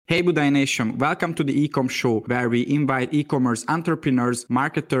Hey Budai Nation, welcome to the Ecom Show, where we invite e-commerce entrepreneurs,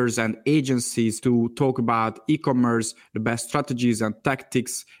 marketers, and agencies to talk about e-commerce, the best strategies and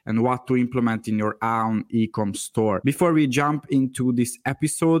tactics, and what to implement in your own e-com store. Before we jump into this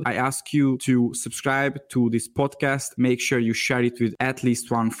episode, I ask you to subscribe to this podcast. Make sure you share it with at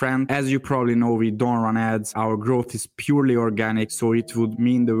least one friend. As you probably know, we don't run ads. Our growth is purely organic, so it would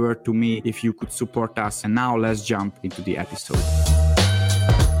mean the world to me if you could support us. And now let's jump into the episode.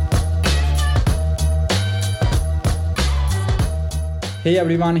 Hey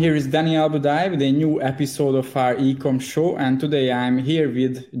everyone, here is Daniel Budai with a new episode of our Ecom Show, and today I'm here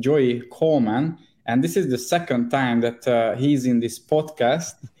with Joey Coleman, and this is the second time that he's in this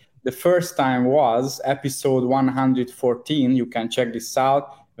podcast. The first time was episode 114. You can check this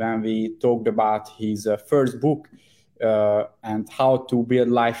out when we talked about his first book and how to build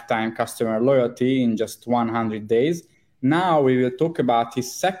lifetime customer loyalty in just 100 days. Now we will talk about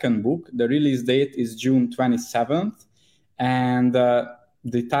his second book. The release date is June 27th. And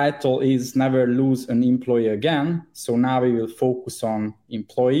the title is Never Lose an Employee Again. So now we will focus on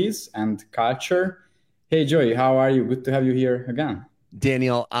employees and culture. Hey, Joey, how are you? Good to have you here again.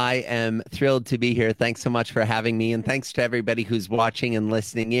 Daniel, I am thrilled to be here. Thanks so much for having me. And thanks to everybody who's watching and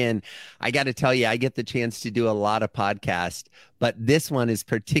listening in. I got to tell you, I get the chance to do a lot of podcasts, but this one is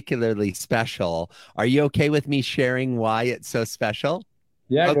particularly special. Are you okay with me sharing why it's so special?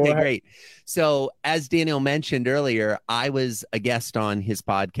 Yeah, okay, great. So as Daniel mentioned earlier, I was a guest on his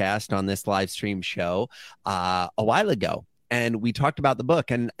podcast on this live stream show a while ago, and we talked about the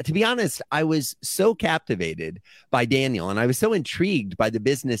book. And to be honest, I was so captivated by Daniel, and I was so intrigued by the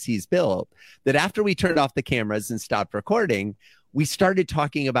business he's built that after we turned off the cameras and stopped recording, we started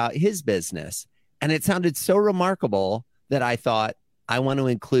talking about his business. And it sounded so remarkable that I thought, I want to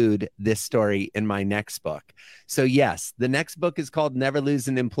include this story in my next book. So yes, the next book is called Never Lose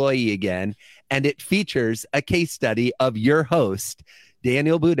an Employee Again, and it features a case study of your host,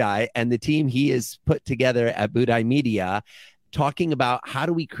 Daniel Budai, and the team he has put together at Budai Media, talking about how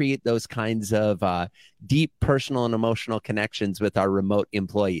do we create those kinds of deep personal and emotional connections with our remote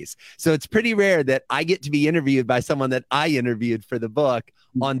employees. So it's pretty rare that I get to be interviewed by someone that I interviewed for the book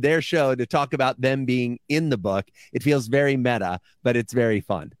on their show to talk about them being in the book. It feels very meta, but it's very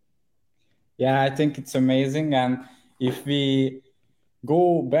fun. Yeah, I think it's amazing. And if we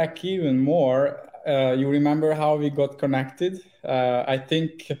go back even more, you remember how we got connected? I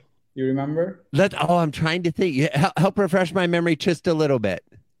think you remember? I'm trying to think. Help refresh my memory just a little bit.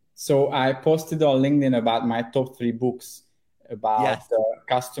 So I posted on LinkedIn about my top 3 books about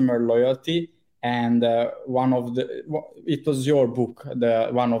customer loyalty. And it was your book,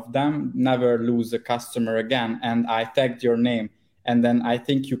 one of them, Never Lose a Customer Again. And I tagged your name. And then I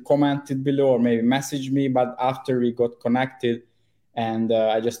think you commented below or maybe messaged me. But after we got connected, and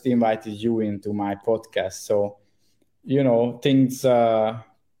I just invited you into my podcast. So, you know, things are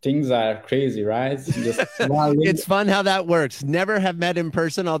crazy, right? It's fun how that works. Never have met in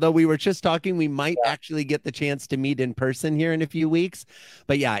person, although we were just talking, we might actually get the chance to meet in person here in a few weeks.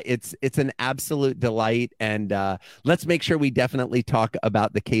 But yeah, it's an absolute delight. And let's make sure we definitely talk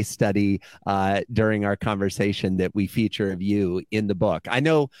about the case study during our conversation that we feature of you in the book. I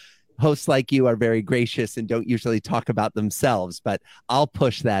know hosts like you are very gracious and don't usually talk about themselves, but I'll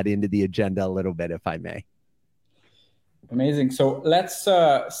push that into the agenda a little bit if I may. Amazing. So let's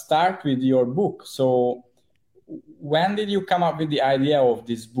start with your book. So when did you come up with the idea of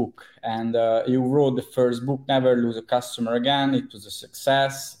this book? And you wrote the first book, Never Lose a Customer Again. It was a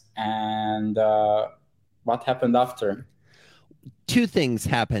success. And what happened after? 2 things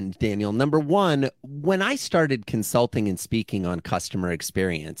happened, Daniel. Number one, when I started consulting and speaking on customer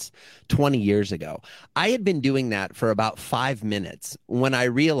experience 20 years ago, I had been doing that for about 5 minutes when I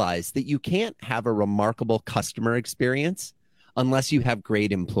realized that you can't have a remarkable customer experience unless you have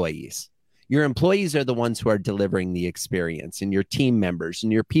great employees. Your employees are the ones who are delivering the experience, and your team members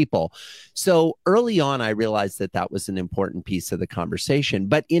and your people. So early on, I realized that that was an important piece of the conversation.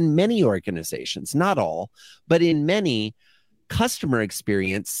 But in many organizations, not all, but in many, customer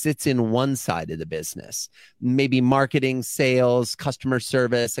experience sits in one side of the business, maybe marketing, sales, customer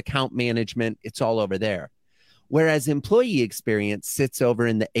service, account management. It's all over there. Whereas employee experience sits over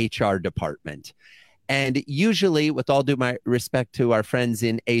in the HR department. And usually, with all due my respect to our friends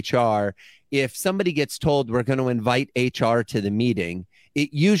in HR, if somebody gets told we're going to invite HR to the meeting,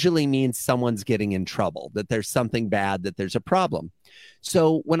 it usually means someone's getting in trouble, that there's something bad, that there's a problem.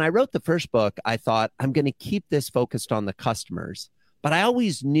 So when I wrote the first book, I thought I'm going to keep this focused on the customers, but I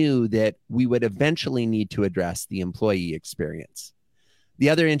always knew that we would eventually need to address the employee experience. The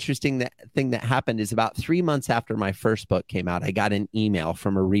other interesting thing that happened is about 3 months after my first book came out, I got an email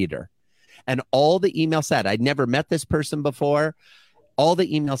from a reader. And all the email said, I'd never met this person before. All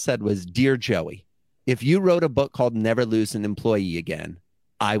the email said was, Dear Joey, if you wrote a book called Never Lose an Employee Again,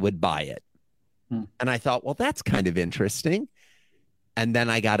 I would buy it. And I thought, well, that's kind of interesting. And then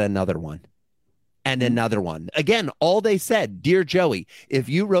I got another one and another one. Again, all they said, Dear Joey, if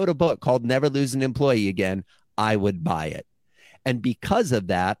you wrote a book called Never Lose an Employee Again, I would buy it. And because of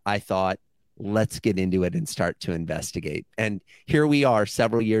that, I thought, let's get into it and start to investigate. And here we are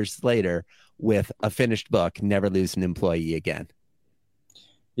several years later with a finished book, Never Lose an Employee Again.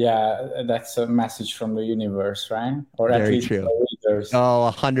 Yeah, that's a message from the universe, right? Or at Very least true. the readers.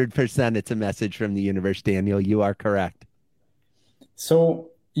 Oh, 100% it's a message from the universe, Daniel. You are correct. So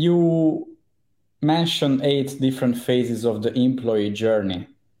you mentioned 8 different phases of the employee journey.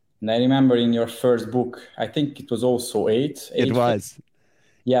 And I remember in your first book, I think it was also 8. It was.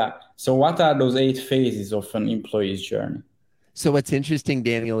 Yeah. So what are those 8 phases of an employee's journey? So what's interesting,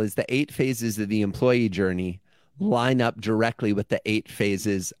 Daniel, is the 8 phases of the employee journey line up directly with the 8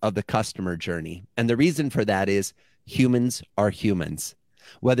 phases of the customer journey. And the reason for that is humans are humans.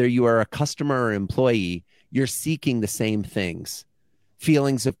 Whether you are a customer or employee, you're seeking the same things: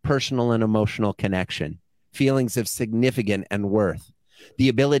 feelings of personal and emotional connection, feelings of significance and worth, the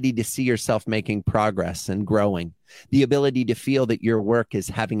ability to see yourself making progress and growing, the ability to feel that your work is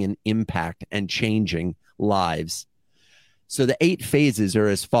having an impact and changing lives. So the 8 phases are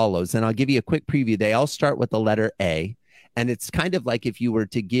as follows, and I'll give you a quick preview. They all start with the letter A, and it's kind of like if you were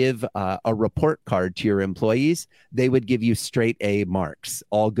to give a report card to your employees, they would give you straight A marks,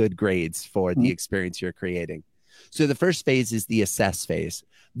 all good grades for the experience you're creating. So the first phase is the assess phase.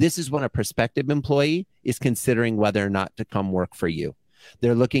 This is when a prospective employee is considering whether or not to come work for you.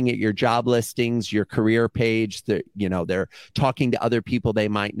 They're looking at your job listings, your career page. They're talking to other people they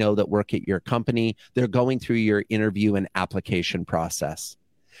might know that work at your company. They're going through your interview and application process.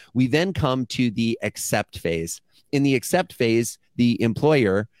 We then come to the accept phase. In the accept phase, the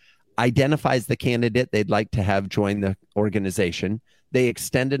employer identifies the candidate they'd like to have join the organization. They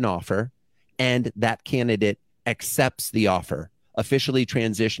extend an offer, and that candidate accepts the offer, officially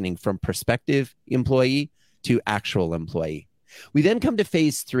transitioning from prospective employee to actual employee. We then come to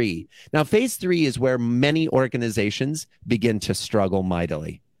phase 3. Now, phase 3 is where many organizations begin to struggle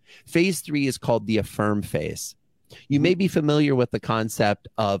mightily. Phase 3 is called the affirm phase. You may be familiar with the concept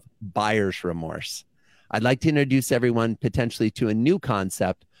of buyer's remorse. I'd like to introduce everyone potentially to a new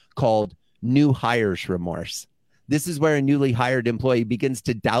concept called new hire's remorse. This is where a newly hired employee begins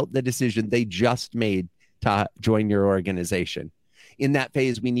to doubt the decision they just made to join your organization. In that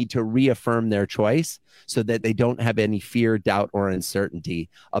phase, we need to reaffirm their choice so that they don't have any fear, doubt, or uncertainty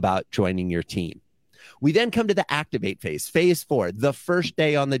about joining your team. We then come to the activate phase, phase 4, the first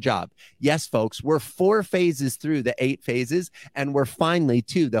day on the job. Yes, folks, we're 4 phases through the 8 phases, and we're finally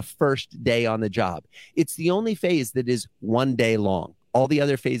to the first day on the job. It's the only phase that is 1 day long. All the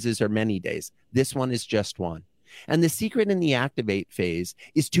other phases are many days. This one is just 1. And the secret in the activate phase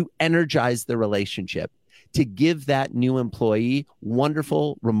is to energize the relationship, to give that new employee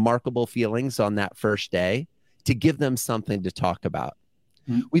wonderful, remarkable feelings on that first day, to give them something to talk about.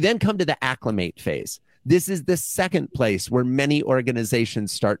 We then come to the acclimate phase. This is the second place where many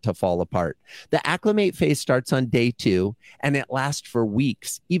organizations start to fall apart. The acclimate phase starts on day 2, and it lasts for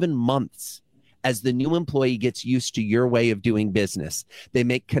weeks, even months, as the new employee gets used to your way of doing business. They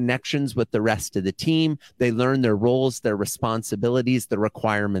make connections with the rest of the team. They learn their roles, their responsibilities, the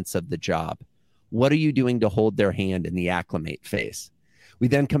requirements of the job. What are you doing to hold their hand in the acclimate phase? We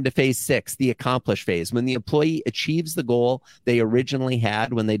then come to phase 6, the accomplish phase, when the employee achieves the goal they originally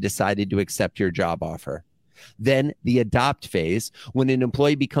had when they decided to accept your job offer. Then the adopt phase, when an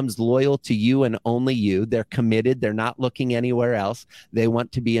employee becomes loyal to you and only you. They're committed. They're not looking anywhere else. They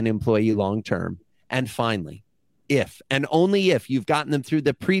want to be an employee long term. And finally, if and only if you've gotten them through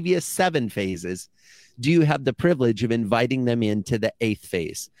the previous 7 phases, do you have the privilege of inviting them into the 8th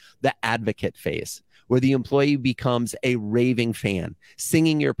phase, the advocate phase, where the employee becomes a raving fan,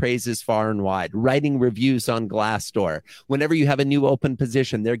 singing your praises far and wide, writing reviews on Glassdoor. Whenever you have a new open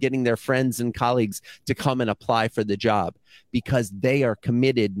position, they're getting their friends and colleagues to come and apply for the job because they are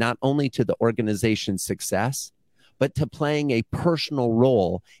committed not only to the organization's success, but to playing a personal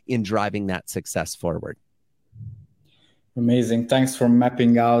role in driving that success forward. Amazing. Thanks for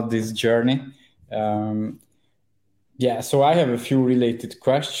mapping out this journey. So I have a few related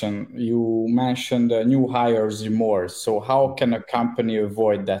questions. You mentioned new hires remorse. So how can a company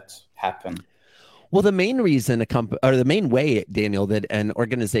avoid that happen? Well, the main reason the main way, Daniel, that an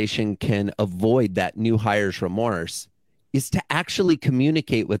organization can avoid that new hires remorse is to actually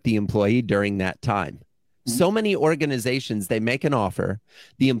communicate with the employee during that time. So many organizations, they make an offer,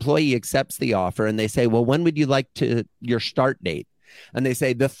 the employee accepts the offer, and they say, well, when would you like your start date? And they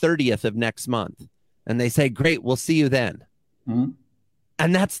say the 30th of next month. And they say, great, we'll see you then. Mm-hmm.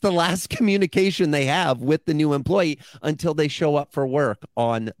 And that's the last communication they have with the new employee until they show up for work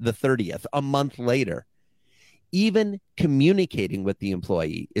on the 30th, a month later. Even communicating with the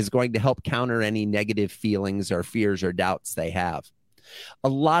employee is going to help counter any negative feelings or fears or doubts they have. A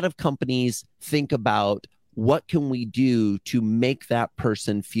lot of companies think about what can we do to make that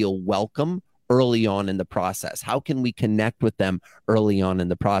person feel welcome early on in the process? How can we connect with them early on in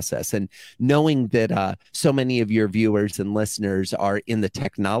the process? And knowing that so many of your viewers and listeners are in the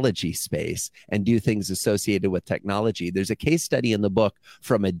technology space and do things associated with technology, there's a case study in the book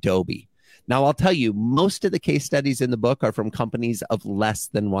from Adobe. Now, I'll tell you, most of the case studies in the book are from companies of less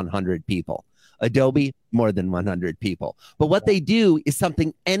than 100 people. Adobe, more than 100 people. But what they do is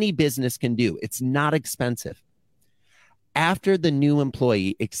something any business can do. It's not expensive. After the new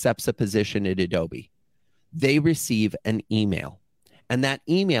employee accepts a position at Adobe, they receive an email. And that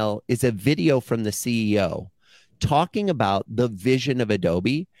email is a video from the CEO talking about the vision of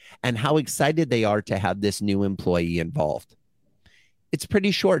Adobe and how excited they are to have this new employee involved. It's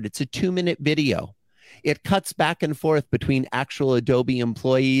pretty short. It's a 2-minute video. It cuts back and forth between actual Adobe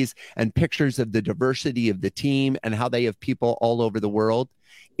employees and pictures of the diversity of the team and how they have people all over the world,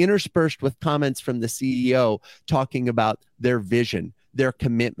 interspersed with comments from the CEO talking about their vision, their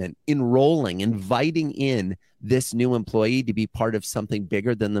commitment, enrolling, inviting in this new employee to be part of something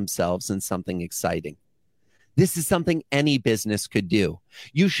bigger than themselves and something exciting. This is something any business could do.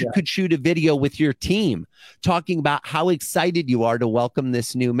 You could shoot a video with your team talking about how excited you are to welcome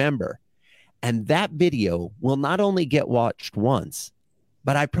this new member. And that video will not only get watched once,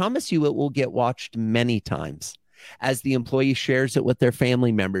 but I promise you it will get watched many times as the employee shares it with their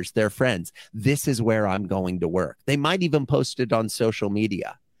family members, their friends. This is where I'm going to work. They might even post it on social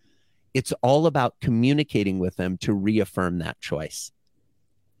media. It's all about communicating with them to reaffirm that choice.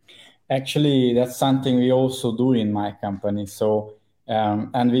 Actually, that's something we also do in my company. So,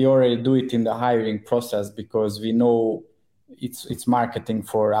 and we already do it in the hiring process because we know it's marketing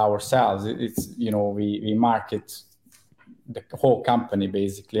for ourselves. It's, we market the whole company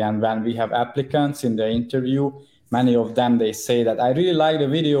basically. And when we have applicants in the interview, many of them, they say that I really like the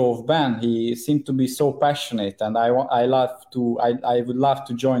video of Ben. He seemed to be so passionate and I would love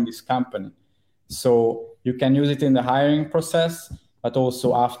to join this company. So you can use it in the hiring process, but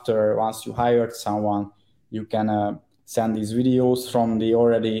also after, once you hired someone, you can send these videos from the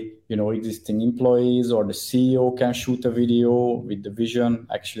already, existing employees, or the CEO can shoot a video with the vision.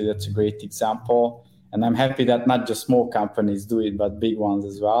 Actually, that's a great example. And I'm happy that not just small companies do it, but big ones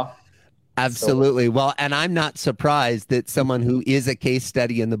as well. Absolutely. Well, and I'm not surprised that someone who is a case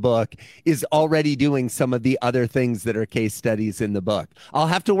study in the book is already doing some of the other things that are case studies in the book. I'll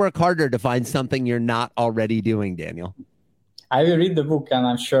have to work harder to find something you're not already doing, Daniel. I will read the book and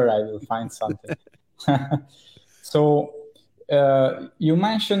I'm sure I will find something. So you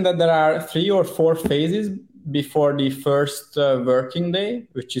mentioned that there are 3 or 4 phases before the first working day,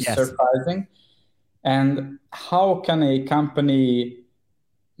 which is surprising. And how can a company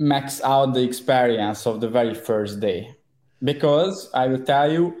max out the experience of the very first day? Because I will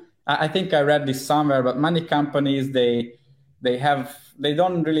tell you, I think I read this somewhere, but many companies, they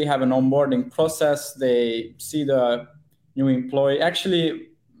don't really have an onboarding process. They see the new employee. Actually,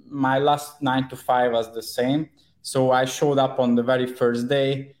 my last 9 to 5 was the same. So I showed up on the very first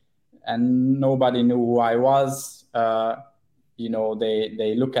day and nobody knew who I was.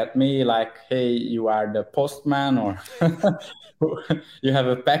 They look at me like, hey, you are the postman, or you have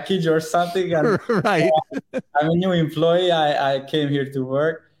a package or something. And, right. I'm a new employee. I came here to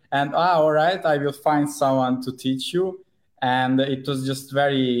work. And all right, I will find someone to teach you. And it was just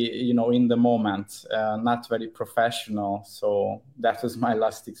very, in the moment, not very professional. So that was my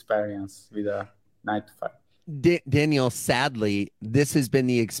last experience with a 9 to 5. Daniel, sadly, this has been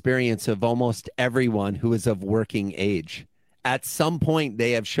the experience of almost everyone who is of working age. At some point,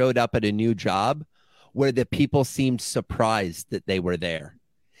 they have showed up at a new job where the people seemed surprised that they were there.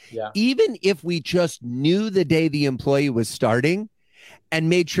 Yeah. Even if we just knew the day the employee was starting and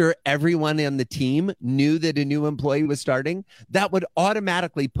made sure everyone on the team knew that a new employee was starting, that would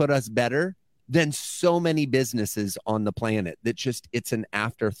automatically put us better than so many businesses on the planet. It's an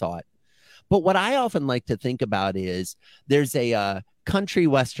afterthought. But what I often like to think about is there's a country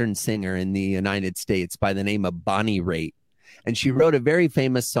western singer in the United States by the name of Bonnie Raitt. And she wrote a very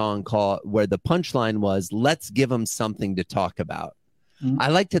famous song where the punchline was, let's give them something to talk about. I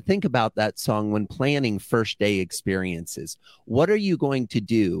like to think about that song when planning first day experiences. What are you going to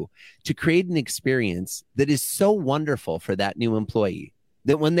do to create an experience that is so wonderful for that new employee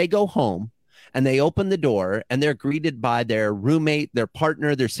that when they go home and they open the door and they're greeted by their roommate, their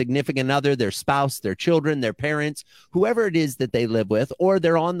partner, their significant other, their spouse, their children, their parents, whoever it is that they live with, or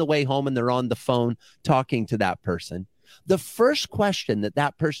they're on the way home and they're on the phone talking to that person, the first question that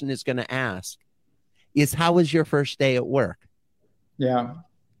that person is going to ask is, how was your first day at work? Yeah.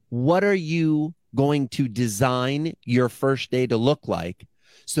 What are you going to design your first day to look like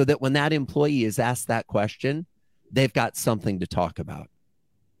so that when that employee is asked that question, they've got something to talk about?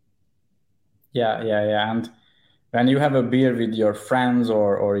 Yeah, yeah, yeah. And when you have a beer with your friends,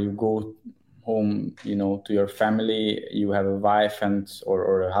 or you go home, to your family, you have a wife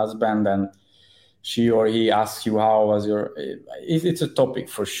or a husband, and she or he asks you how was your, it's a topic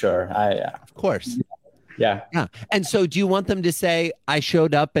for sure. Of course. Yeah. Yeah. And so do you want them to say, I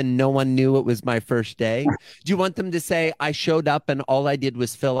showed up and no one knew it was my first day? Do you want them to say, I showed up and all I did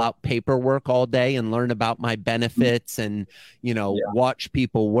was fill out paperwork all day and learn about my benefits and, watch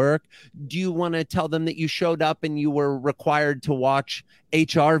people work? Do you want to tell them that you showed up and you were required to watch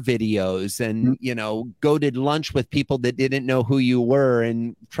HR videos and, go to lunch with people that didn't know who you were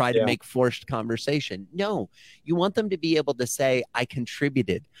and try to make forced conversation? No, you want them to be able to say, I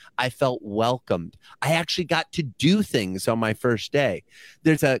contributed. I felt welcomed. I actually got to do things on my first day.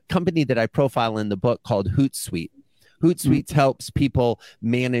 There's a company that I profile in the book called Hootsuite. Hootsuite helps people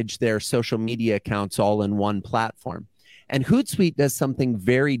manage their social media accounts all in one platform. And Hootsuite does something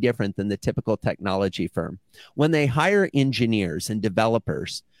very different than the typical technology firm. When they hire engineers and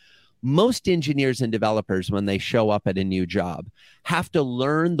developers, most engineers and developers, when they show up at a new job, have to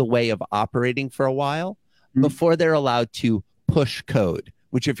learn the way of operating for a while before they're allowed to push code,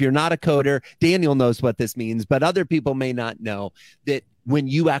 which if you're not a coder, Daniel knows what this means, but other people may not know that when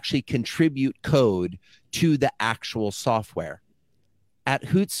you actually contribute code to the actual software. At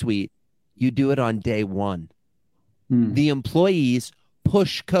Hootsuite, you do it on day one. The employees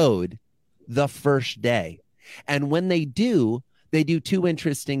push code the first day. And when they do two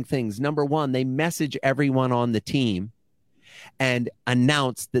interesting things. Number one, they message everyone on the team and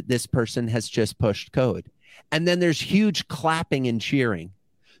announce that this person has just pushed code. And then there's huge clapping and cheering.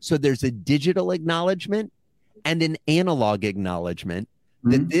 So there's a digital acknowledgement and an analog acknowledgement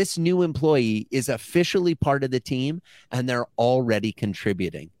that this new employee is officially part of the team and they're already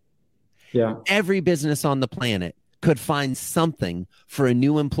contributing. Yeah. Every business on the planet could find something for a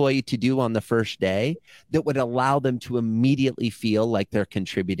new employee to do on the first day that would allow them to immediately feel like they're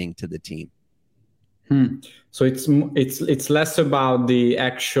contributing to the team. So it's less about the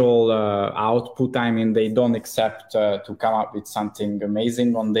actual output. I mean, they don't accept to come up with something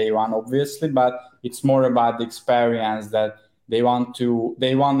amazing on day one, obviously, but it's more about the experience that they want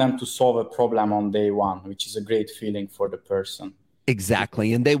them to solve a problem on day one, which is a great feeling for the person.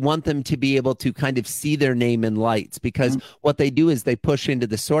 Exactly. And they want them to be able to kind of see their name in lights, because what they do is they push into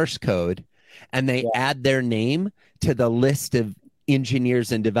the source code and they add their name to the list of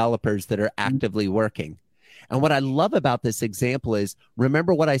engineers and developers that are actively working. And what I love about this example is,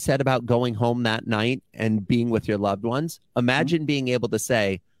 remember what I said about going home that night and being with your loved ones? Imagine being able to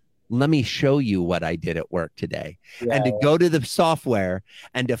say, let me show you what I did at work today. And to go to the software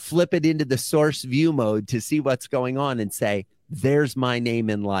and to flip it into the source view mode to see what's going on and say, there's my name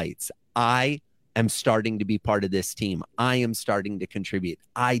in lights. I am starting to be part of this team. I am starting to contribute.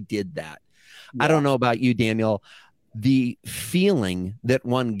 I did that. I don't know about you, Daniel. The feeling that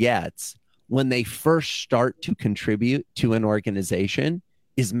one gets when they first start to contribute to an organization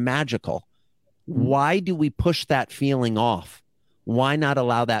is magical. Why do we push that feeling off? Why not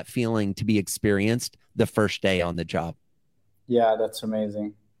allow that feeling to be experienced the first day on the job? Yeah, that's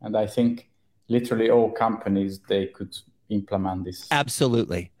amazing. And I think literally all companies, they could implement this.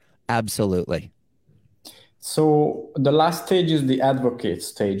 Absolutely. Absolutely. So the last stage is the advocate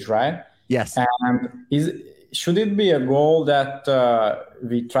stage, right? Yes. And should it be a goal that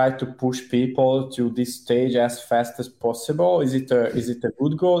we try to push people to this stage as fast as possible? Is it a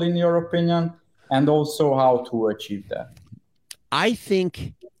good goal in your opinion? And also how to achieve that? I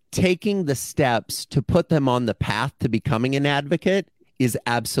think taking the steps to put them on the path to becoming an advocate is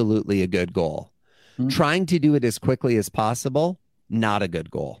absolutely a good goal. Trying to do it as quickly as possible, not a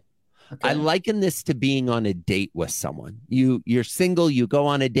good goal. Okay. I liken this to being on a date with someone. You're single, you go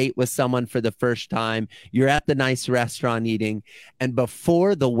on a date with someone for the first time, you're at the nice restaurant eating, and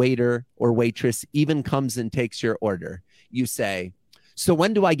before the waiter or waitress even comes and takes your order, you say, so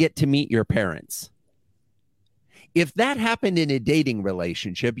when do I get to meet your parents? If that happened in a dating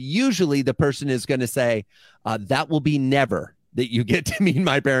relationship, usually the person is going to say, that will be never. that you get to meet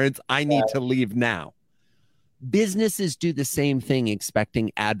my parents. I need to leave now. Businesses do the same thing,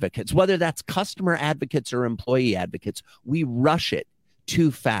 expecting advocates, whether that's customer advocates or employee advocates. We rush it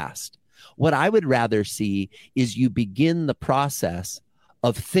too fast. What I would rather see is you begin the process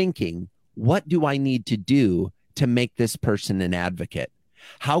of thinking, what do I need to do to make this person an advocate?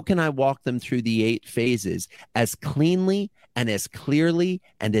 How can I walk them through the 8 phases as cleanly and as clearly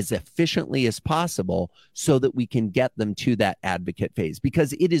and as efficiently as possible so that we can get them to that advocate phase?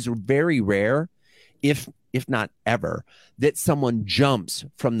 Because it is very rare, if not ever, that someone jumps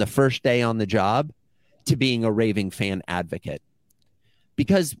from the first day on the job to being a raving fan advocate.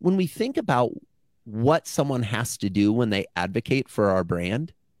 Because when we think about what someone has to do when they advocate for our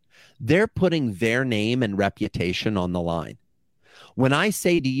brand, they're putting their name and reputation on the line. When I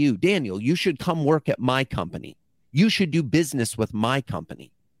say to you, Daniel, you should come work at my company, you should do business with my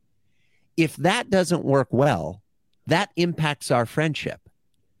company, if that doesn't work well, that impacts our friendship.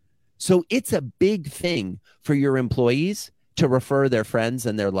 So it's a big thing for your employees to refer their friends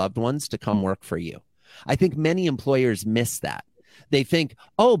and their loved ones to come work for you. I think many employers miss that. They think,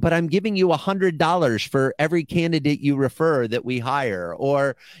 oh, but I'm giving you $100 for every candidate you refer that we hire.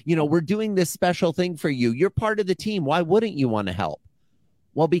 Or, we're doing this special thing for you. You're part of the team. Why wouldn't you want to help?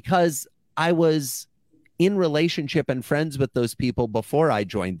 Well, because I was in relationship and friends with those people before I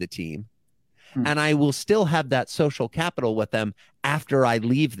joined the team. And I will still have that social capital with them after I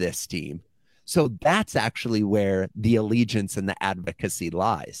leave this team. So that's actually where the allegiance and the advocacy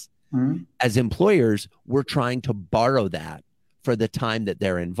lies. As employers, we're trying to borrow that for the time that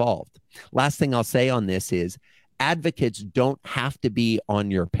they're involved. Last thing I'll say on this is advocates don't have to be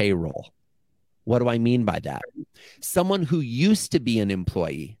on your payroll. What do I mean by that? Someone who used to be an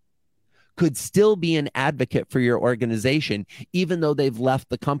employee could still be an advocate for your organization, even though they've left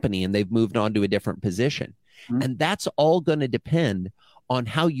the company and they've moved on to a different position. And that's all going to depend on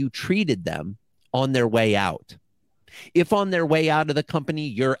how you treated them on their way out. If on their way out of the company,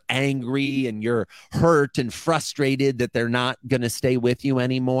 you're angry and you're hurt and frustrated that they're not going to stay with you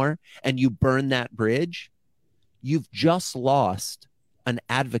anymore, and you burn that bridge, you've just lost an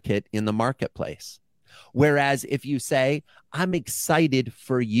advocate in the marketplace. Whereas if you say, I'm excited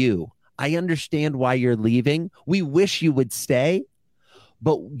for you, I understand why you're leaving, we wish you would stay,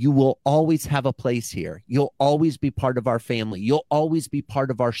 but you will always have a place here. You'll always be part of our family. You'll always be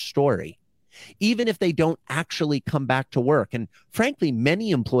part of our story. Even if they don't actually come back to work. And frankly,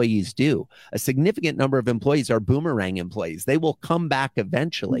 many employees do. A significant number of employees are boomerang employees. They will come back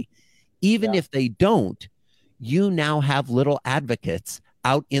eventually. Even if they don't, you now have little advocates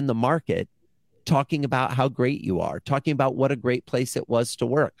out in the market talking about how great you are, talking about what a great place it was to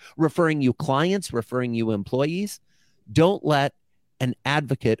work, referring you clients, referring you employees. Don't let an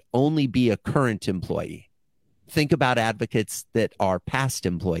advocate only be a current employee. Think about advocates that are past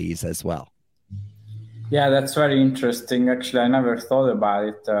employees as well. Yeah, that's very interesting. Actually, I never thought about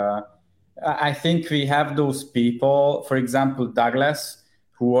it. I think we have those people, for example, Douglas,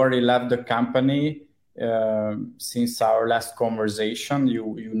 who already left the company since our last conversation.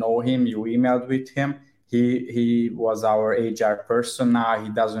 You know him, you emailed with him. He was our HR person. Now he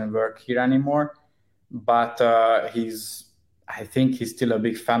doesn't work here anymore, but I think he's still a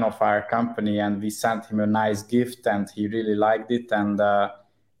big fan of our company, and we sent him a nice gift and he really liked it, and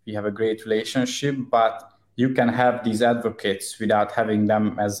we have a great relationship. But you can have these advocates without having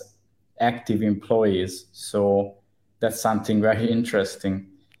them as active employees. So that's something very interesting.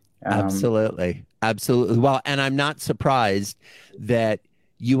 Absolutely. Well, and I'm not surprised that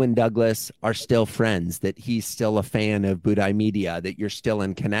you and Douglas are still friends, that he's still a fan of Budai Media, that you're still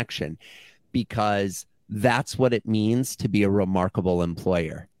in connection, because that's what it means to be a remarkable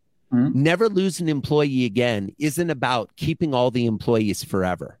employer. Never lose an employee again isn't about keeping all the employees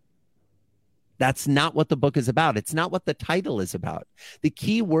forever. That's not what the book is about. It's not what the title is about. The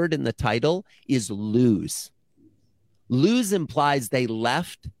key word in the title is lose. Lose implies they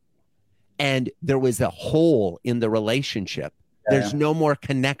left and there was a hole in the relationship. There's no more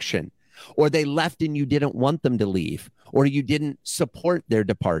connection. Or they left and you didn't want them to leave, or you didn't support their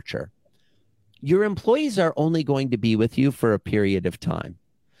departure. Your employees are only going to be with you for a period of time.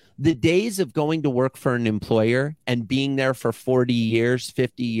 The days of going to work for an employer and being there for 40 years,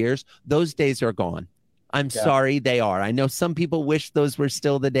 50 years, those days are gone. I'm sorry, they are. I know some people wish those were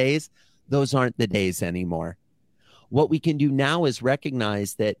still the days. Those aren't the days anymore. What we can do now is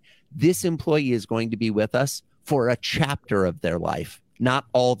recognize that this employee is going to be with us for a chapter of their life, not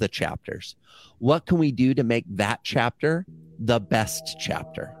all the chapters. What can we do to make that chapter the best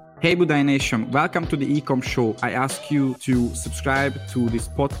chapter? Hey Budai Nation, welcome to the Ecom Show. I ask you to subscribe to this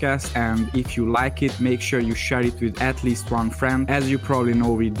podcast, and if you like it, make sure you share it with at least one friend. As you probably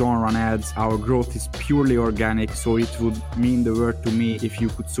know, we don't run ads. Our growth is purely organic, so it would mean the world to me if you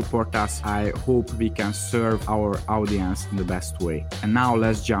could support us. I hope we can serve our audience in the best way. And now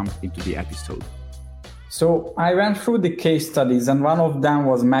let's jump into the episode. So I went through the case studies, and one of them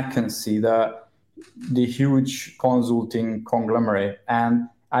was McKinsey, the huge consulting conglomerate. And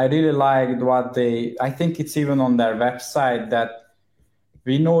I really liked I think it's even on their website, that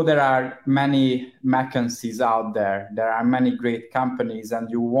we know there are many McKinseys out there. There are many great companies, and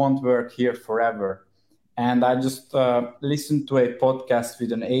you won't work here forever. And I just listened to a podcast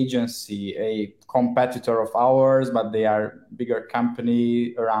with an agency, a competitor of ours, but they are a bigger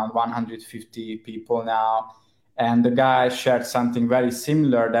company, around 150 people now. And the guy shared something very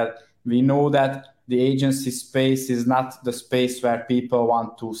similar, that we know that the agency space is not the space where people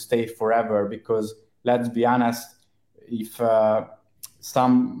want to stay forever, because let's be honest, if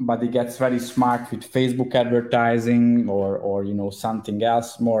somebody gets very smart with Facebook advertising or something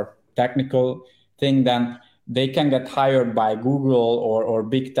else more technical thing, then they can get hired by Google or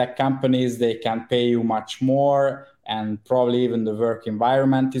big tech companies. They can pay you much more, and probably even the work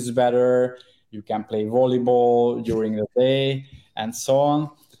environment is better. You can play volleyball during the day and so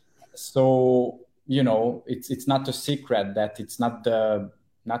on. So it's not a secret that it's not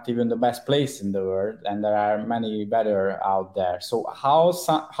even the best place in the world, and there are many better out there. So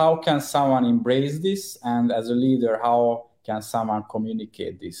how can someone embrace this, and as a leader, how can someone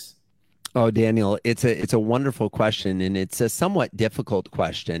communicate this? Oh, Daniel, it's a wonderful question, and it's a somewhat difficult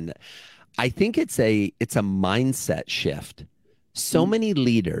question. I think it's a mindset shift. So many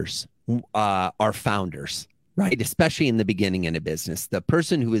leaders are founders, right? Especially in the beginning in a business. The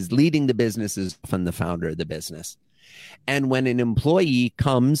person who is leading the business is often the founder of the business. And when an employee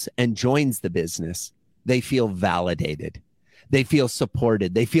comes and joins the business, they feel validated. They feel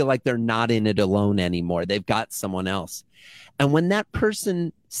supported. They feel like they're not in it alone anymore. They've got someone else. And when that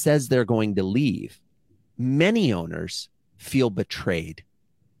person says they're going to leave, many owners feel betrayed.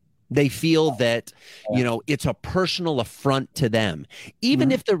 They feel that, it's a personal affront to them,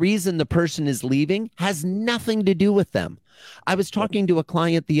 even if the reason the person is leaving has nothing to do with them. I was talking to a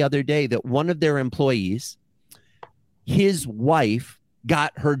client the other day that one of their employees, his wife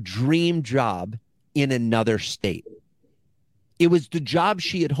got her dream job in another state. It was the job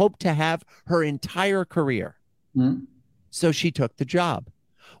she had hoped to have her entire career. So she took the job,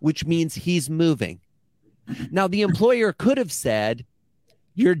 which means he's moving. Now, the employer could have said,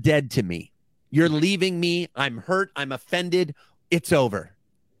 "You're dead to me. You're leaving me. I'm hurt. I'm offended. It's over."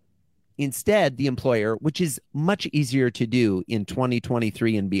 Instead, the employer, which is much easier to do in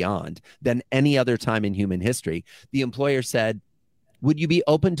 2023 and beyond than any other time in human history, the employer said, "Would you be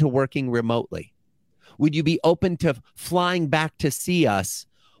open to working remotely? Would you be open to flying back to see us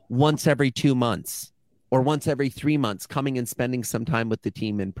once every 2 months or once every 3 months, coming and spending some time with the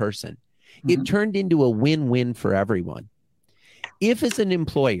team in person?" It turned into a win-win for everyone. If, as an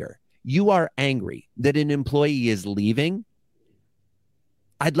employer, you are angry that an employee is leaving,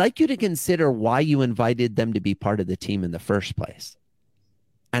 I'd like you to consider why you invited them to be part of the team in the first place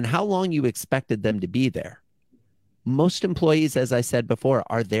and how long you expected them to be there. Most employees, as I said before,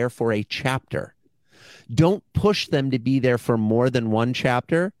 are there for a chapter. Don't push them to be there for more than one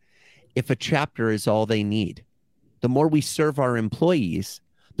chapter if a chapter is all they need. The more we serve our employees,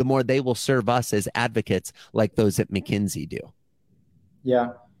 the more they will serve us as advocates like those at McKinsey do.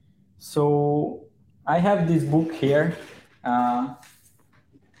 Yeah. So I have this book here. The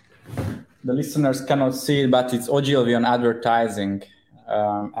listeners cannot see it, but it's Ogilvy on advertising.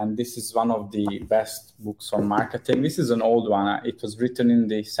 And this is one of the best books on marketing. This is an old one. It was written in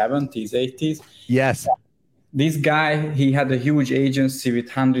the 70s, 80s. Yes. This guy, he had a huge agency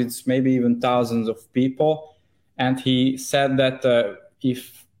with hundreds, maybe even thousands of people. And he said that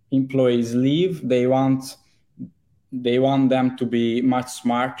if employees leave, they want them to be much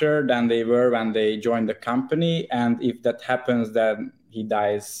smarter than they were when they joined the company. And if that happens, then he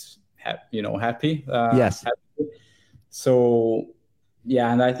dies, happy. Yes. Happy. So,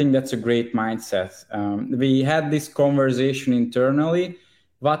 yeah, and I think that's a great mindset. We had this conversation internally.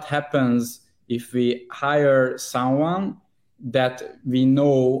 What happens if we hire someone that we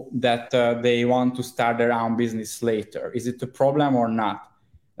know that they want to start their own business later? Is it a problem or not?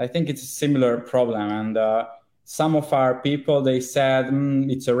 I think it's a similar problem. And some of our people, they said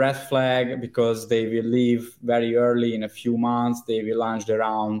it's a red flag because they will leave very early in a few months. They will launch their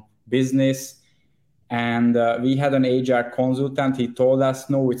own business. And we had an HR consultant. He told us,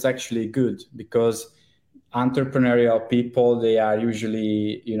 no, it's actually good because entrepreneurial people, they are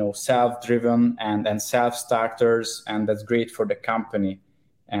usually, self-driven and self-starters, and that's great for the company.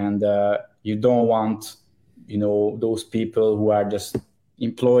 And you don't want, those people who are just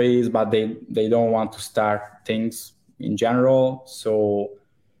employees, but they don't want to start things in general. So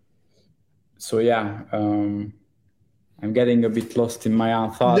yeah, I'm getting a bit lost in my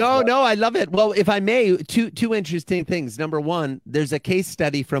own thoughts. No, I love it. Well, if I may, two interesting things. Number one, there's a case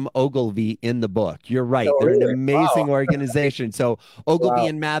study from Ogilvy in the book. You're right. Oh, They're an really? amazing Wow. organization. So Ogilvy Wow.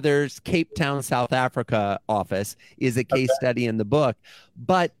 and Mather's Cape Town, South Africa office is a case study in the book.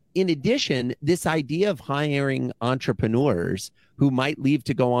 But in addition, this idea of hiring entrepreneurs who might leave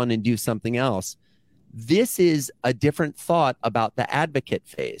to go on and do something else, this is a different thought about the advocate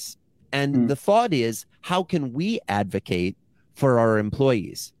phase. And the thought is, how can we advocate for our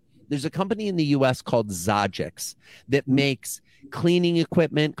employees? There's a company in the US called Zogix that makes cleaning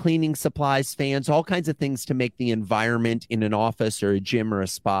equipment, cleaning supplies, fans, all kinds of things to make the environment in an office or a gym or a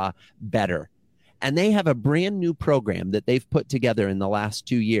spa better. And they have a brand new program that they've put together in the last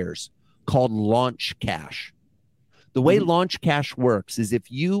 2 years called Launch Cash. The way Launch Cash works is if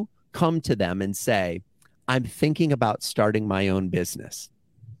you come to them and say, I'm thinking about starting my own business,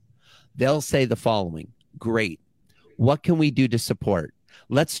 they'll say the following: great. What can we do to support?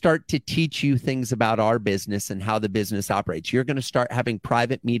 Let's start to teach you things about our business and how the business operates. You're going to start having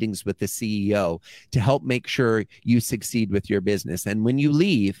private meetings with the CEO to help make sure you succeed with your business. And when you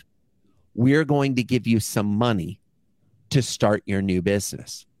leave, we're going to give you some money to start your new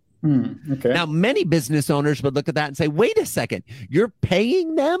business. Okay. Now, many business owners would look at that and say, wait a second, you're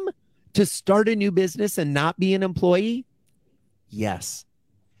paying them to start a new business and not be an employee? Yes.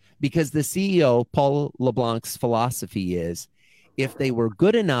 Because the CEO, Paul LeBlanc's philosophy is, if they were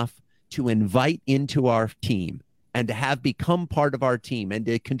good enough to invite into our team and to have become part of our team and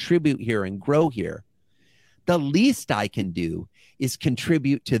to contribute here and grow here, the least I can do is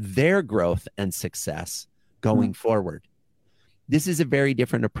contribute to their growth and success going forward. This is a very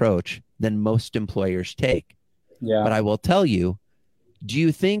different approach than most employers take. Yeah. But I will tell you, do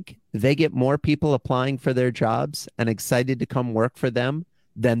you think they get more people applying for their jobs and excited to come work for them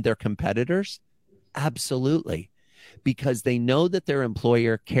than their competitors? Absolutely. Because they know that their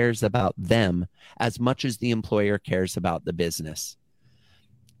employer cares about them as much as the employer cares about the business.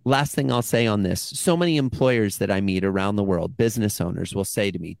 Last thing I'll say on this, so many employers that I meet around the world, business owners, will say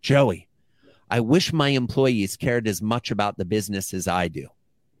to me, Joey, I wish my employees cared as much about the business as I do.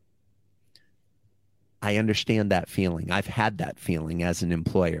 I understand that feeling. I've had that feeling as an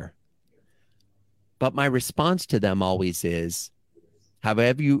employer. But my response to them always is,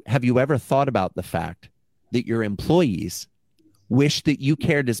 have you ever thought about the fact that your employees wish that you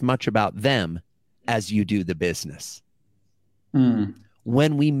cared as much about them as you do the business?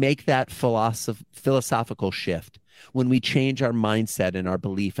 When we make that philosophical shift, when we change our mindset and our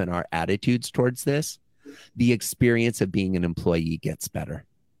belief and our attitudes towards this, the experience of being an employee gets better.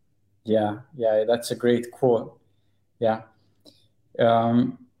 Yeah, that's a great quote. Yeah.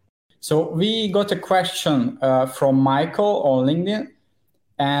 So we got a question from Michael on LinkedIn,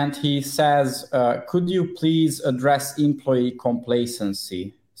 and he says, could you please address employee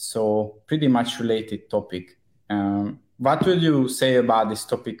complacency? So pretty much related topic. What will you say about this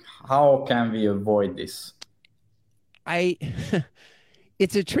topic? How can we avoid this?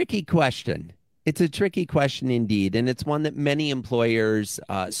 It's a tricky question. It's a tricky question indeed, and it's one that many employers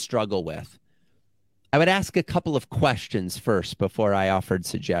struggle with. I would ask a couple of questions first before I offered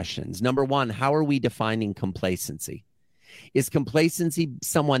suggestions. Number one, how are we defining complacency? Is complacency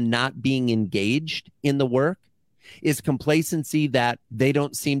someone not being engaged in the work? Is complacency that they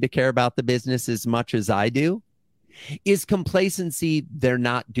don't seem to care about the business as much as I do? Is complacency they're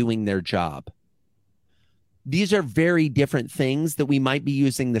not doing their job? These are very different things that we might be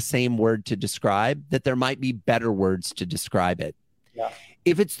using the same word to describe, that there might be better words to describe it. Yeah.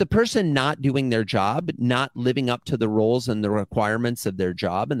 If it's the person not doing their job, not living up to the roles and the requirements of their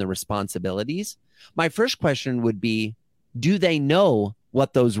job and the responsibilities, my first question would be, do they know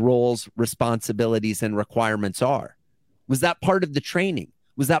what those roles, responsibilities, and requirements are? Was that part of the training?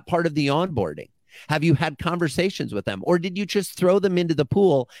 Was that part of the onboarding? Have you had conversations with them? Or did you just throw them into the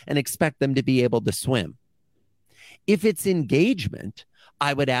pool and expect them to be able to swim? If it's engagement,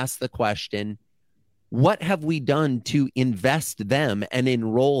 I would ask the question, what have we done to invest them and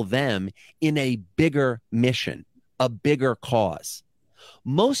enroll them in a bigger mission, a bigger cause?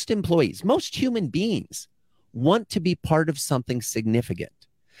 Most employees, most human beings want to be part of something significant.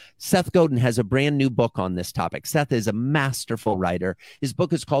 Seth Godin has a brand new book on this topic. Seth is a masterful writer. His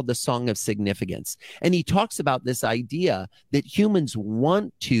book is called The Song of Significance. And he talks about this idea that humans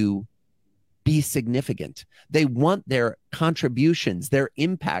want to be significant. They want their contributions, their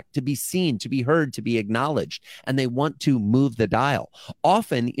impact to be seen, to be heard, to be acknowledged, and they want to move the dial.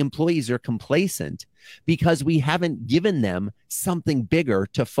 Often employees are complacent because we haven't given them something bigger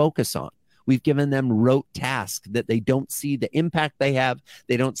to focus on. We've given them rote tasks that they don't see the impact they have,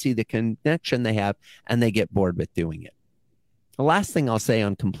 they don't see the connection they have, and they get bored with doing it. The last thing I'll say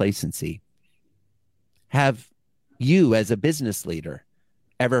on complacency, have you as a business leader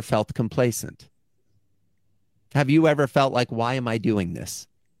ever felt complacent? Have you ever felt like, why am I doing this?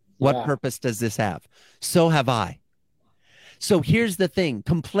 What purpose does this have? So have I. So here's the thing.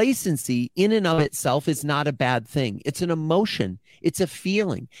 Complacency in and of itself is not a bad thing. It's an emotion. It's a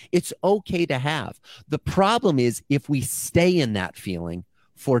feeling. It's okay to have. The problem is if we stay in that feeling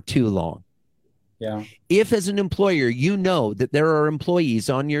for too long. Yeah. If as an employer, you know that there are employees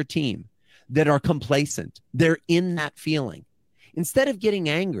on your team that are complacent, they're in that feeling. Instead of getting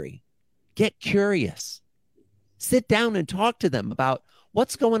angry, get curious. Sit down and talk to them about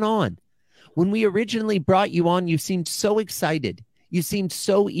what's going on. When we originally brought you on, you seemed so excited. You seemed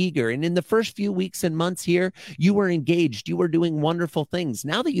so eager. And in the first few weeks and months here, you were engaged. You were doing wonderful things.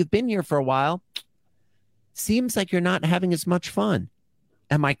 Now that you've been here for a while, seems like you're not having as much fun.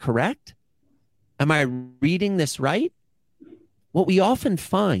 Am I correct? Am I reading this right? What we often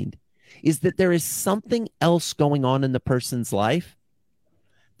find is that there is something else going on in the person's life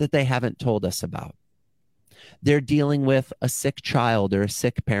that they haven't told us about. They're dealing with a sick child or a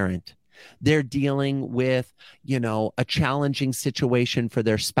sick parent. They're dealing with, a challenging situation for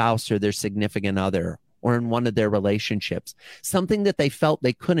their spouse or their significant other or in one of their relationships, something that they felt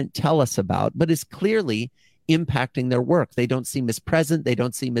they couldn't tell us about, but is clearly impacting their work. They don't seem as present. They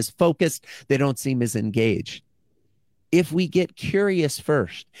don't seem as focused. They don't seem as engaged. If we get curious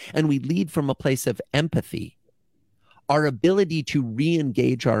first and we lead from a place of empathy, our ability to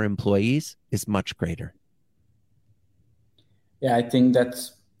re-engage our employees is much greater. Yeah, I think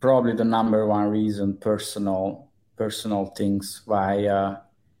that's probably the number one reason, personal things, why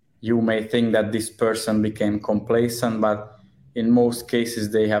you may think that this person became complacent, but in most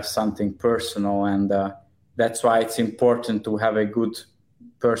cases they have something personal, and that's why it's important to have a good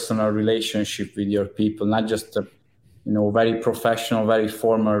personal relationship with your people, not just a very professional, very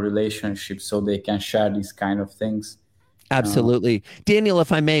formal relationship, so they can share these kind of things. Absolutely. Daniel,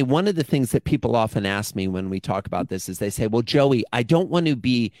 if I may, one of the things that people often ask me when we talk about this is they say, well, Joey, I don't want to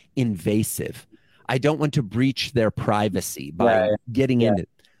be invasive. I don't want to breach their privacy by getting in it.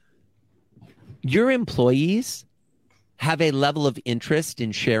 Your employees have a level of interest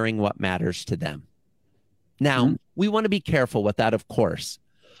in sharing what matters to them. Now, we want to be careful with that, of course.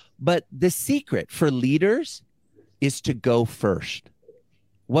 But the secret for leaders is to go first.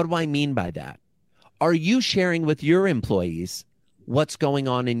 What do I mean by that? Are you sharing with your employees what's going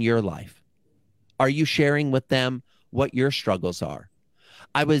on in your life? Are you sharing with them what your struggles are?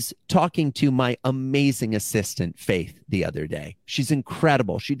 I was talking to my amazing assistant, Faith, the other day. She's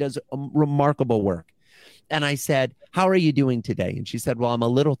incredible. She does remarkable work. And I said, how are you doing today? And she said, well, I'm a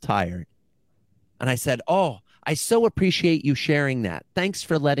little tired. And I said, oh, I so appreciate you sharing that. Thanks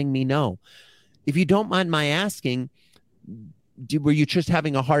for letting me know. If you don't mind my asking, were you just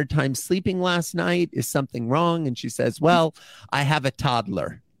having a hard time sleeping last night? Is something wrong? And she says, well, I have a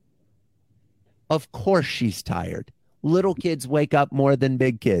toddler. Of course she's tired. Little kids wake up more than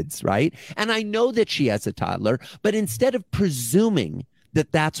big kids, right? And I know that she has a toddler, but instead of presuming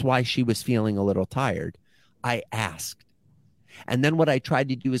that that's why she was feeling a little tired, I asked. And then what I tried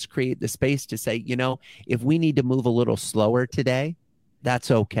to do is create the space to say, if we need to move a little slower today,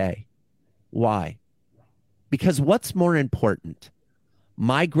 that's okay. Why? Because what's more important,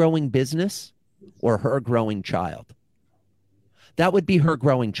 my growing business or her growing child? That would be her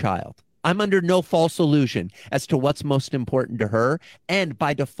growing child. I'm under no false illusion as to what's most important to her. And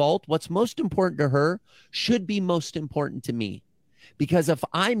by default, what's most important to her should be most important to me. Because if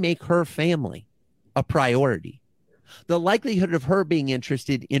I make her family a priority, the likelihood of her being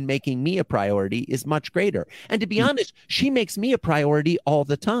interested in making me a priority is much greater. And to be honest, she makes me a priority all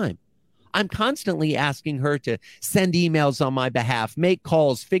the time. I'm constantly asking her to send emails on my behalf, make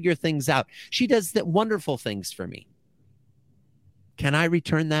calls, figure things out. She does wonderful things for me. Can I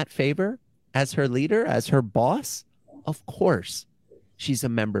return that favor as her leader, as her boss? Of course. She's a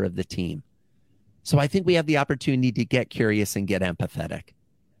member of the team. So I think we have the opportunity to get curious and get empathetic.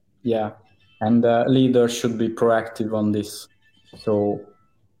 Yeah. And leaders should be proactive on this. So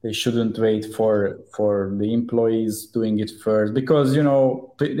they shouldn't wait for the employees doing it first, because,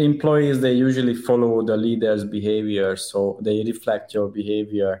 the employees, they usually follow the leader's behavior. So they reflect your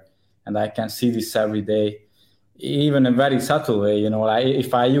behavior. And I can see this every day. even a very subtle way, like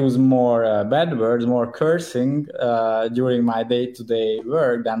if I use more bad words, more cursing during my day-to-day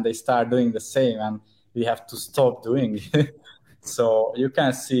work, then they start doing the same, and we have to stop doing it. So you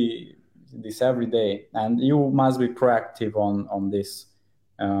can see this every day, and you must be proactive on this.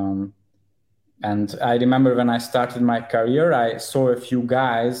 And I remember when I started my career, I saw a few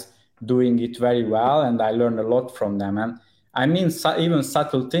guys doing it very well, and I learned a lot from them. And I mean, even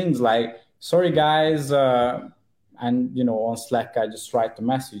subtle things like, sorry guys, and on Slack, I just write a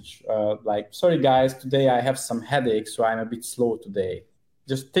message like, sorry guys, today I have some headache, so I'm a bit slow today.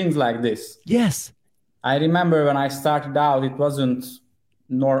 Just things like this. Yes. I remember when I started out, it wasn't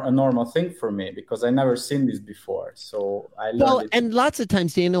a normal thing for me because I never seen this before. So I learned it. And lots of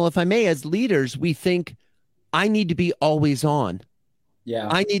times, Daniel, if I may, as leaders, we think I need to be always on. Yeah.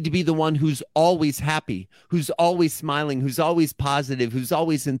 I need to be the one who's always happy, who's always smiling, who's always positive, who's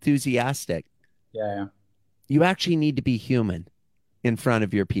always enthusiastic. Yeah. You actually need to be human in front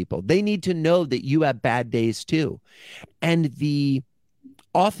of your people. They need to know that you have bad days too. And the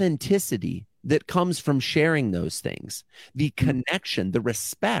authenticity that comes from sharing those things, the connection, the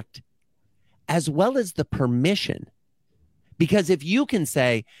respect, as well as the permission. Because if you can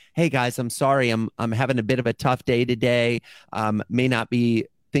say, hey guys, I'm sorry, I'm having a bit of a tough day today, may not be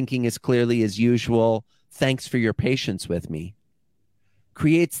thinking as clearly as usual, thanks for your patience with me,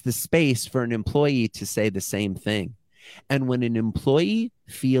 creates the space for an employee to say the same thing. And when an employee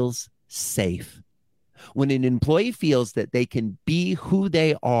feels safe, when an employee feels that they can be who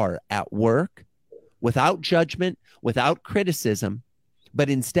they are at work without judgment, without criticism, but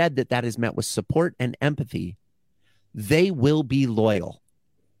instead that is met with support and empathy, they will be loyal.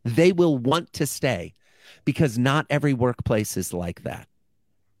 They will want to stay because not every workplace is like that.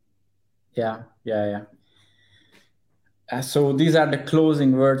 Yeah. So these are the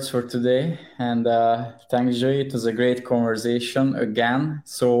closing words for today. And thanks, Joey. It was a great conversation again.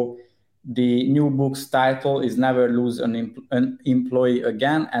 So the new book's title is Never Lose an Employee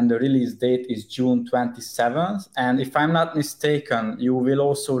Again, and the release date is June 27th. And if I'm not mistaken, you will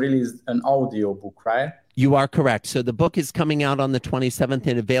also release an audio book, right? You are correct. So the book is coming out on the 27th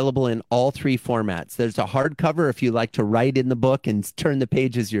and available in all three formats. There's a hardcover if you like to write in the book and turn the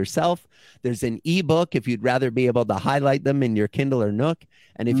pages yourself. There's an ebook if you'd rather be able to highlight them in your Kindle or Nook.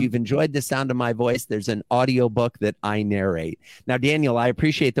 And if you've enjoyed the sound of my voice, there's an audio book that I narrate. Now, Daniel, I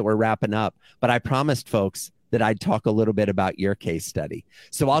appreciate that we're wrapping up, but I promised folks that I'd talk a little bit about your case study.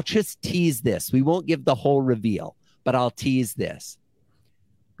 So I'll just tease this. We won't give the whole reveal, but I'll tease this.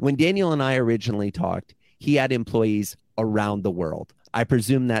 When Daniel and I originally talked, he had employees around the world. I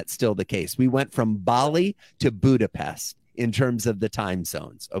presume that's still the case. We went from Bali to Budapest in terms of the time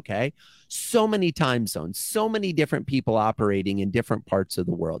zones, okay? So many time zones, so many different people operating in different parts of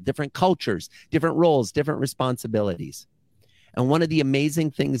the world, different cultures, different roles, different responsibilities. And one of the amazing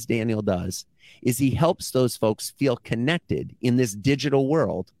things Daniel does is he helps those folks feel connected in this digital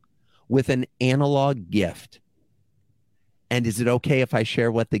world with an analog gift. And is it okay if I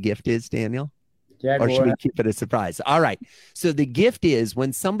share what the gift is, Daniel? Yeah, or should we keep it a surprise? All right. So the gift is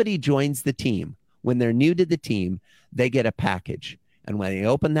when somebody joins the team, when they're new to the team, they get a package. And when they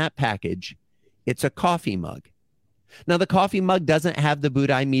open that package, it's a coffee mug. Now, the coffee mug doesn't have the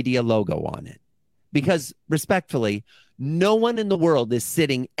Budai Media logo on it because, respectfully, no one in the world is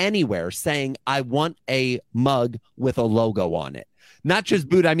sitting anywhere saying, I want a mug with a logo on it. Not just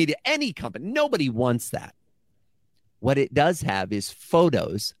Budai Media, any company. Nobody wants that. What it does have is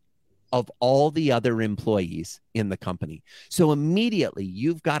photos of all the other employees in the company. So immediately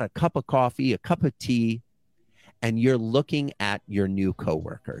you've got a cup of coffee, a cup of tea, and you're looking at your new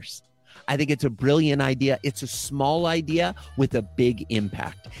coworkers. I think it's a brilliant idea. It's a small idea with a big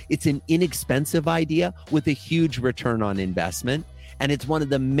impact. It's an inexpensive idea with a huge return on investment. And it's one of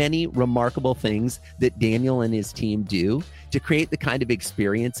the many remarkable things that Daniel and his team do to create the kind of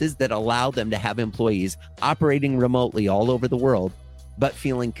experiences that allow them to have employees operating remotely all over the world, but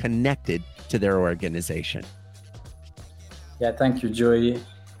feeling connected to their organization. Yeah, thank you, Joey.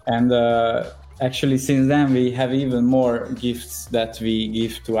 And actually, since then, we have even more gifts that we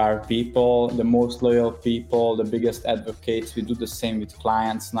give to our people, the most loyal people, the biggest advocates. We do the same with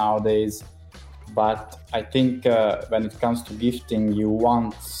clients nowadays. But I think when it comes to gifting, you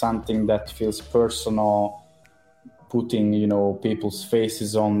want something that feels personal, putting people's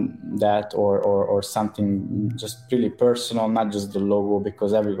faces on that, or something just really personal, not just the logo,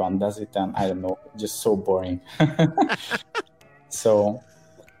 because everyone does it, and I don't know, just so boring. So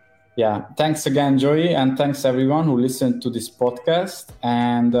yeah, thanks again, Joey, and thanks everyone who listened to this podcast.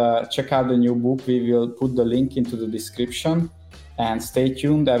 And check out the new book. We will put the link into the description. And stay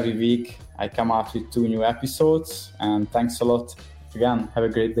tuned. Every week I come out with 2 new episodes. And thanks a lot. Again, have a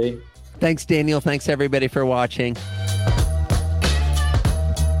great day. Thanks, Daniel. Thanks, everybody, for watching.